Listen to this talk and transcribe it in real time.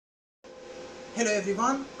Hello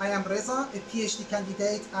everyone, I am Reza, a PhD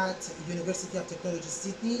candidate at University of Technology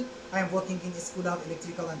Sydney. I am working in the School of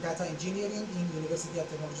Electrical and Data Engineering in University of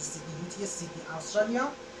Technology Sydney, UTS, Sydney, Australia.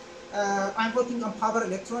 I'm working on power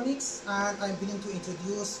electronics, and I'm willing to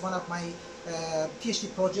introduce one of my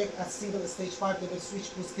PhD project at single stage 5-level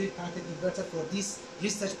switch boost grid connected inverter for this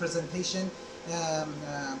research presentation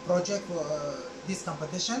project for this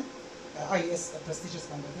competition, IEEE prestigious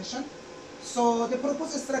competition. So the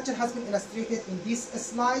proposed structure has been illustrated in this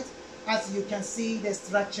slide. As you can see, the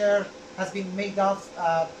structure has been made of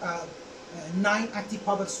 9 active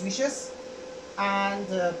power switches, and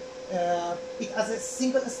it has a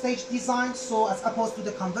single stage design. So as opposed to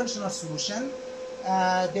the conventional solution,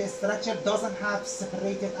 the structure doesn't have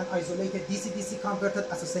separated and isolated DC-DC converter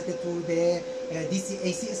associated to the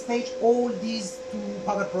DC-AC stage. All these 2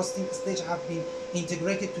 power processing stages have been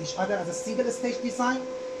integrated to each other as a single stage design.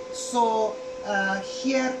 So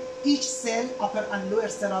here, each cell, upper and lower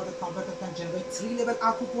cell of the converter can generate 3-level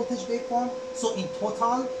output voltage waveform. So in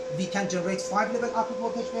total, we can generate 5-level output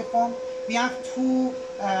voltage waveform. We have 2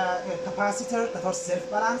 capacitors that are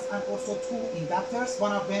self-balanced, and also 2 inductors.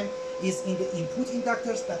 One of them is in the input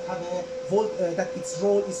inductors that have a that its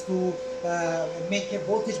role is to make a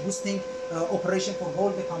voltage boosting operation for whole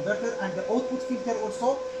the converter, and the output filter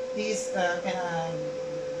also is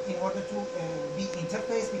in order to be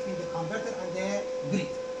interface between the converter and the grid.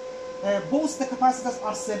 Both the capacitors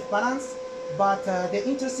are self-balanced, but the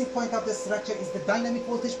interesting point of the structure is the dynamic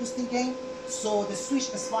voltage boosting gain. So the switch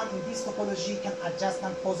S1 in this topology can adjust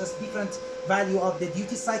and possess different value of the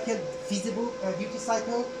duty cycle, feasible duty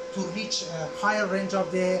cycle, to reach a higher range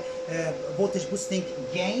of the voltage boosting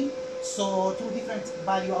gain. So through different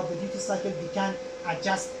value of the duty cycle, we can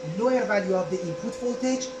adjust lower value of the input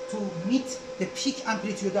voltage to meet the peak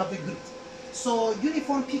amplitude of the grid. So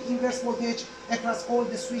uniform peak inverse voltage across all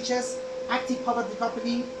the switches, active power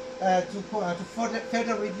decoupling to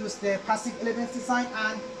further reduce the passive elements design,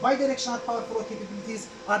 and bidirectional power flow capabilities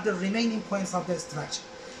are the remaining points of the structure.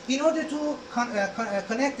 In order to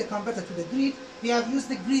connect the converter to the grid, we have used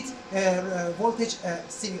the grid voltage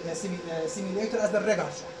simulator as the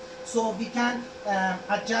regulator. So we can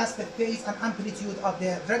adjust the phase and amplitude of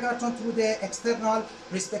the regulator through the external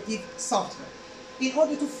respective software. In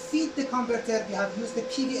order to feed the converter, we have used the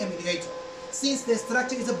PV emulator. Since the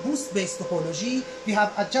structure is a boost-based topology, we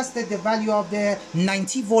have adjusted the value of the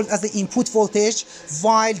 90 volt as the input voltage,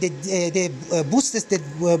 while the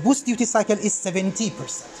boost duty cycle is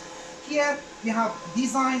 70%. Here we have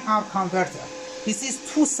designed our converter. This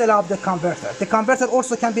is 2 cell of the converter. The converter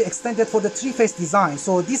also can be extended for the 3-phase design.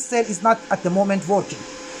 So this cell is not at the moment working.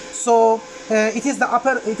 So it is the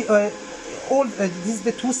upper, this is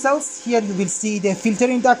the 2 cells. Here you will see the filter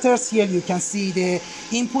inductors. Here you can see the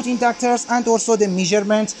input inductors, and also the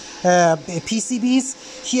measurement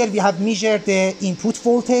PCBs. Here we have measured the input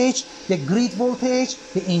voltage, the grid voltage,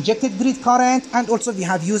 the injected grid current, and also we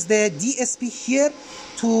have used the DSP here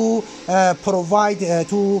to provide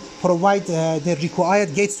the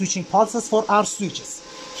required gate switching pulses for our switches.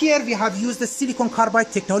 Here we have used the silicon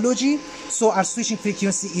carbide technology, so our switching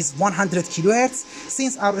frequency is 100 kHz.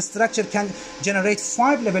 Since our structure can generate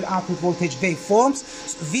 5-level output voltage waveforms,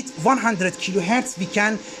 with 100 kHz we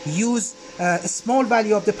can use a small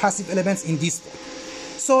value of the passive elements in this way.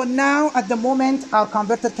 So now at the moment our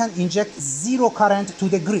converter can inject 0 current to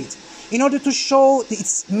the grid. In order to show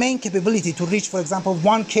its main capability to reach, for example,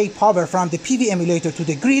 1K power from the PV emulator to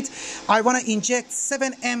the grid, I want to inject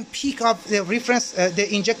 7 amp peak of the reference,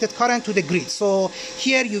 the injected current to the grid. So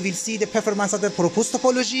here you will see the performance of the proposed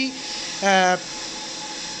topology.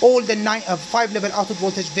 All the 5-level output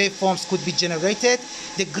voltage waveforms could be generated.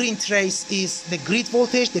 The green trace is the grid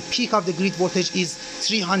voltage. The peak of the grid voltage is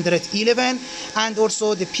 311, and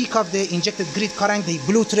also the peak of the injected grid current, the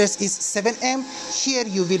blue trace, is 7 amp. Here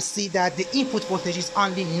you will see that the input voltage is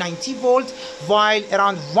only 90 volt, while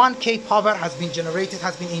around 1K power has been generated,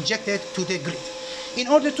 has been injected to the grid. In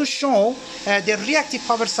order to show the reactive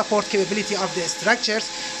power support capability of the structures,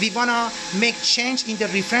 we want to make change in the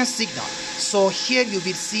reference signal. So here you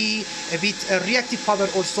will see a bit reactive power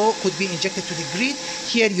also could be injected to the grid.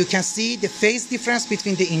 Here you can see the phase difference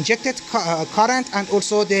between the injected current and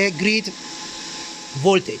also the grid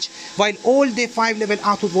voltage, while all the 5-level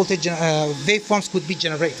output voltage waveforms could be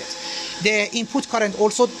generated. The input current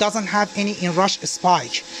also doesn't have any inrush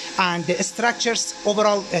spike, and the structure's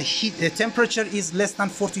overall temperature is less than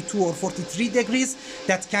 42 or 43 degrees.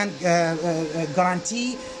 That can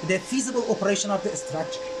guarantee the feasible operation of the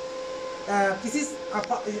structure. This is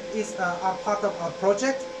a part of our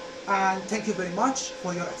project, and thank you very much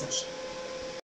for your attention.